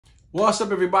What's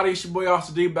up, everybody? It's your boy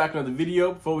Officer D back in another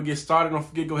video. Before we get started, don't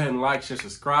forget, go ahead and like, share,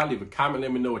 subscribe, leave a comment,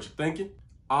 let me know what you're thinking.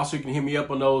 Also, you can hit me up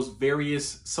on those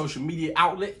various social media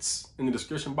outlets in the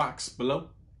description box below.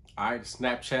 All right,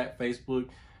 Snapchat, Facebook,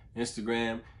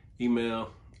 Instagram,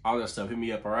 email, all that stuff. Hit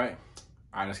me up, all right?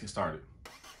 All right, let's get started.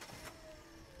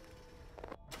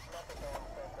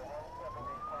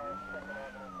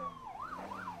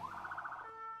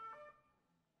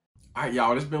 All right,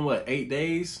 y'all, it's been, what, 8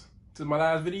 days since my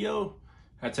last video?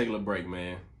 I had to take a little break,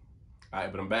 man. All right,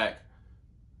 but I'm back.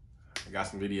 I got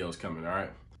some videos coming, all right?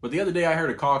 But the other day I heard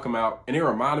a call come out, and it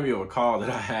reminded me of a call that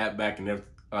I had back in, not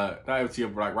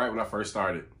FTO, but like right when I first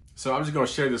started. So I'm just gonna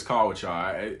share this call with y'all,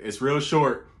 all right? It's real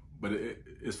short, but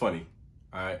it's funny,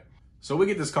 all right? So we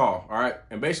get this call, all right?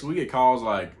 And basically we get calls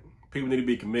like people need to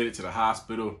be committed to the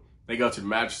hospital. They go to the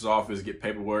magistrate's office, get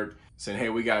paperwork, saying, hey,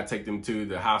 we gotta take them to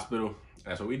the hospital.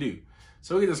 That's what we do.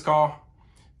 So we get this call.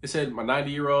 It said my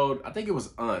 90-year-old, I think it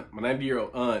was aunt, my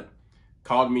 90-year-old aunt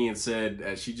called me and said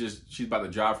that she's about to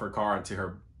drive her car into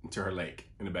her lake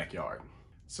in the backyard.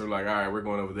 So we're like, all right, we're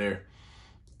going over there.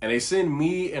 And they send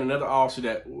me and another officer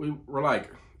that we were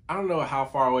like, I don't know how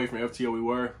far away from FTO we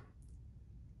were,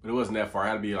 but it wasn't that far. It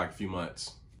had to be like a few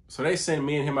months. So they send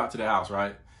me and him out to the house,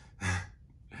 right?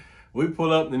 We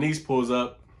pull up, the niece pulls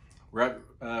up. We're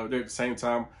there at the same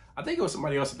time. I think it was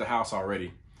somebody else at the house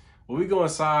already. Well, we go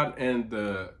inside and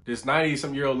this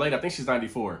 90-something-year-old lady, I think she's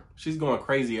 94. She's going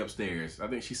crazy upstairs. I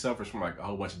think she suffers from like a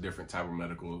whole bunch of different type of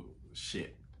medical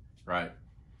shit, right?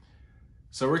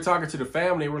 So we're talking to the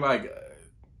family. We're like,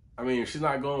 I mean, if she's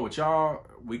not going with y'all,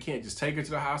 we can't just take her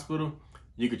to the hospital.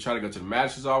 You could try to go to the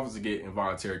magistrate's office to get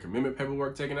involuntary commitment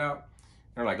paperwork taken out.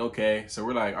 And they're like, okay. So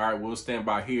we're like, all right, we'll stand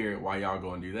by here while y'all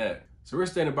go and do that. So we're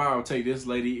standing by. I'll tell you, this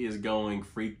lady is going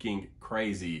freaking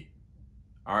crazy.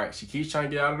 All right, she keeps trying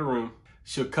to get out of the room.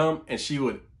 She'll come and she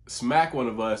would smack one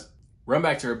of us, run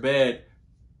back to her bed,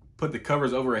 put the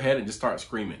covers over her head and just start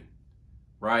screaming,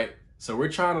 right? So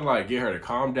we're trying to like get her to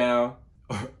calm down,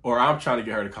 or I'm trying to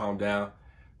get her to calm down,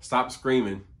 stop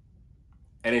screaming,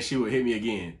 and then she would hit me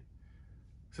again.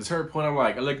 So it's her point,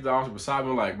 I look at the officer beside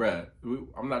me, I'm like, bruh,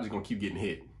 I'm not just gonna keep getting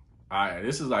hit. All right,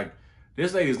 this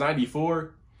lady is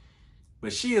 94,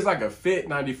 but she is like a fit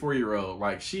 94-year-old.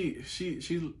 Like she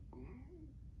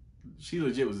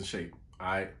legit was in shape, all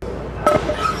right?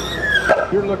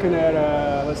 You're looking at,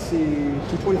 let's see,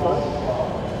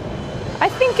 225? I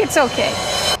think it's okay.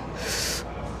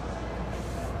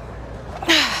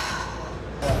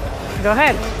 Go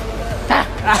ahead.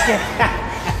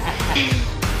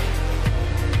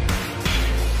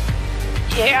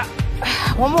 Yeah,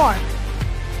 one more.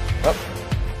 Oh.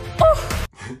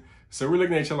 So we're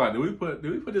looking at each other like, do we put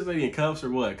this lady in cuffs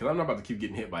or what? Because I'm not about to keep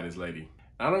getting hit by this lady.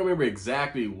 I don't remember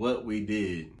exactly what we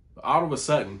did, but all of a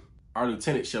sudden, our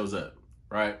lieutenant shows up,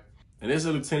 right? And this is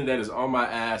a lieutenant that is on my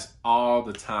ass all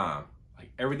the time. Like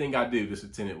everything I do, this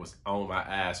lieutenant was on my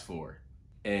ass for.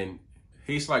 And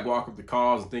he's like walk up the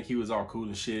calls and think he was all cool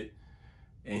and shit.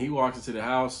 And he walks into the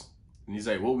house and he's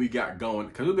like, what we got going?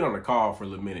 Because we've been on the call for a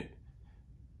little minute.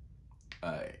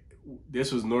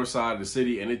 This was north side of the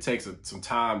city, and it takes some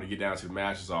time to get down to the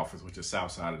magistrate's office, which is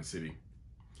south side of the city.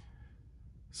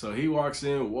 So he walks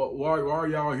in, why are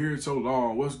y'all here so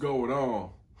long? What's going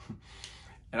on?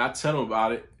 And I tell him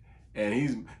about it, and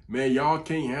he's, man, y'all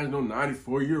can't handle no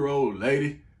 94-year-old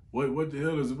lady. What the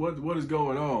hell is, what is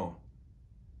going on?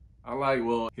 I'm like,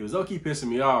 well, he was low-key pissing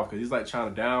me off because he's like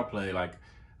trying to downplay. Like,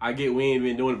 I get we ain't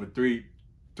been doing it for three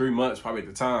months probably at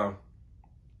the time,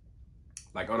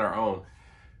 like on our own,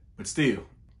 but still.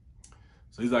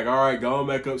 So he's like, all right, go on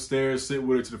back upstairs, sit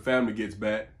with her till the family gets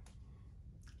back.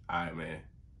 All right, man.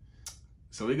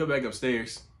 So we go back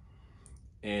upstairs,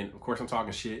 and of course I'm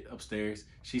talking shit upstairs.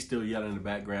 She's still yelling in the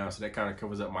background, so that kind of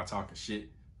covers up my talking shit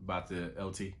about the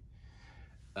LT.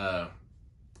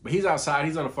 But he's outside,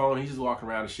 he's on the phone, he's just walking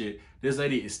around and shit. This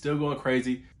lady is still going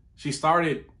crazy. She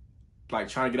started like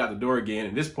trying to get out the door again.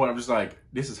 At this point, I'm just like,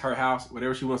 this is her house.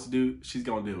 Whatever she wants to do, she's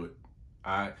gonna do it.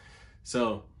 All right.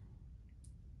 So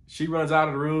she runs out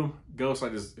of the room, goes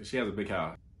like this. She has a big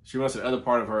house. She runs to the other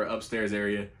part of her upstairs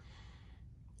area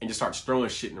and just starts throwing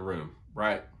shit in the room,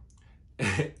 right?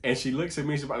 And she looks at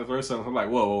me, she's about to throw something. I'm like,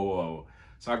 whoa, whoa, whoa.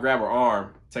 So I grab her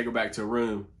arm, take her back to her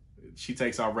room. She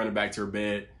takes off running back to her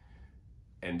bed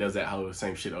and does that whole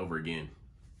same shit over again.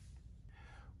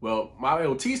 Well, my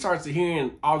LT starts to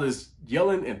hearing all this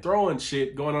yelling and throwing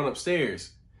shit going on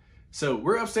upstairs. So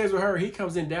we're upstairs with her. He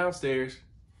comes in downstairs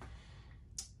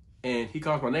and he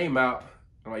calls my name out.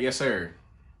 I'm like, yes, sir.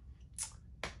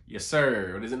 Yes,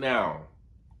 sir. What is it now?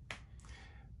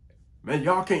 Man,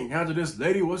 y'all can't handle this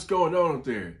lady. What's going on up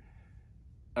there?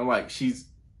 I'm like, she's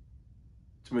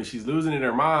I mean, she's losing in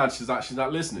her mind. She's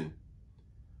not listening.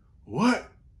 What?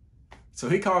 So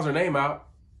he calls her name out,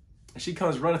 and she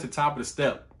comes running to the top of the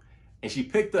step. And she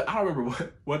picked up, I don't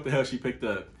remember what the hell she picked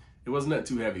up. It wasn't nothing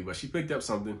too heavy, but she picked up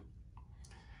something.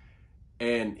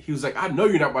 And he was like, I know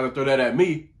you're not about to throw that at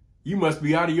me. You must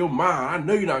be out of your mind. I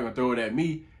know you're not going to throw it at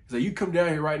me. He's like, you come down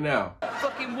here right now.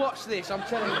 Fucking watch this, I'm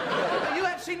telling you. You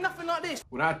ain't seen nothing like this.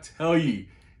 When I tell you,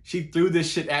 she threw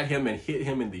this shit at him and hit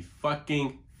him in the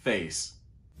fucking face.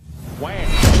 Wham.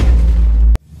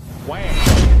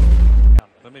 Wham.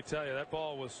 Let me tell you, that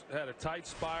ball had a tight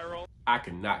spiral. I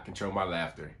could not control my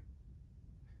laughter.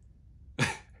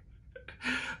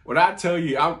 When I tell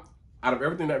you, out of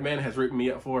everything that man has written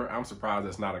me up for, I'm surprised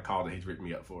that's not a call that he's written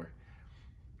me up for.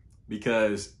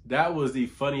 Because that was the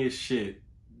funniest shit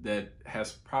that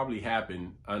has probably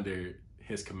happened under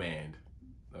his command.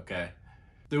 Okay?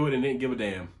 Threw it and didn't give a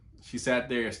damn. She sat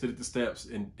there, stood at the steps,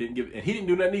 and he didn't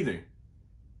do nothing either.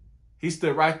 He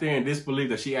stood right there in disbelief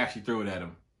that she actually threw it at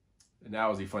him. And that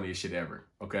was the funniest shit ever.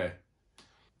 Okay?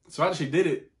 So after she did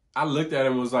it, I looked at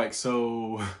him and was like,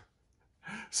 so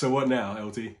what now,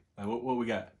 LT? Like, what we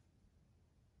got?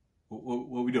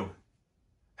 What we doing?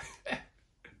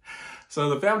 So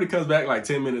the family comes back like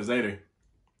 10 minutes later,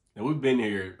 and we've been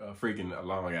here a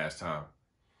long ass time.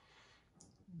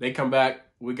 They come back,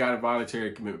 we got a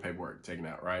voluntary commitment paperwork taken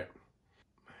out, right?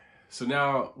 So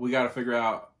now we got to figure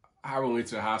out how we went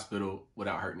to the hospital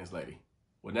without hurting this lady.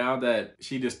 Well, now that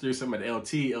she just threw something at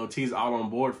LT's all on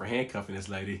board for handcuffing this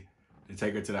lady to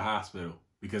take her to the hospital.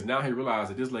 Because now he realized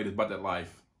that this lady's about that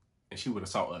life, and she would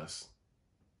assault us.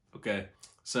 Okay?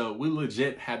 So we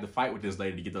legit had to fight with this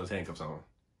lady to get those handcuffs on.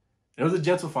 It was a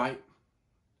gentle fight,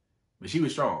 but she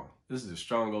was strong. This is a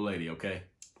strong old lady, okay?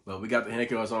 But we got the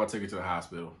handcuffs on, took her to the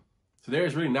hospital. So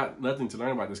there's really nothing to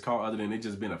learn about this call other than it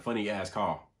just being a funny ass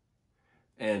call.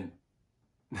 And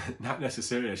not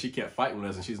necessarily that she kept fighting with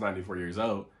us and she's 94 years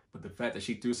old, but the fact that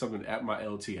she threw something at my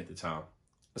LT at the time.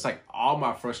 It's like all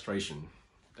my frustration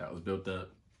that was built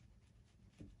up,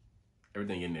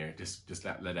 everything in there, just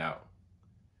let out.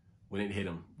 When it hit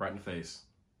him right in the face.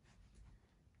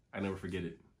 I never forget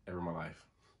it ever in my life.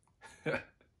 All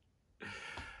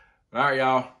right,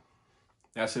 y'all.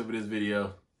 That's it for this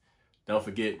video. Don't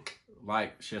forget,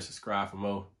 like, share, subscribe for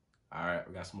more. All right,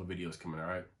 we got some more videos coming, all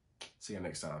right? See you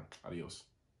next time. Adios.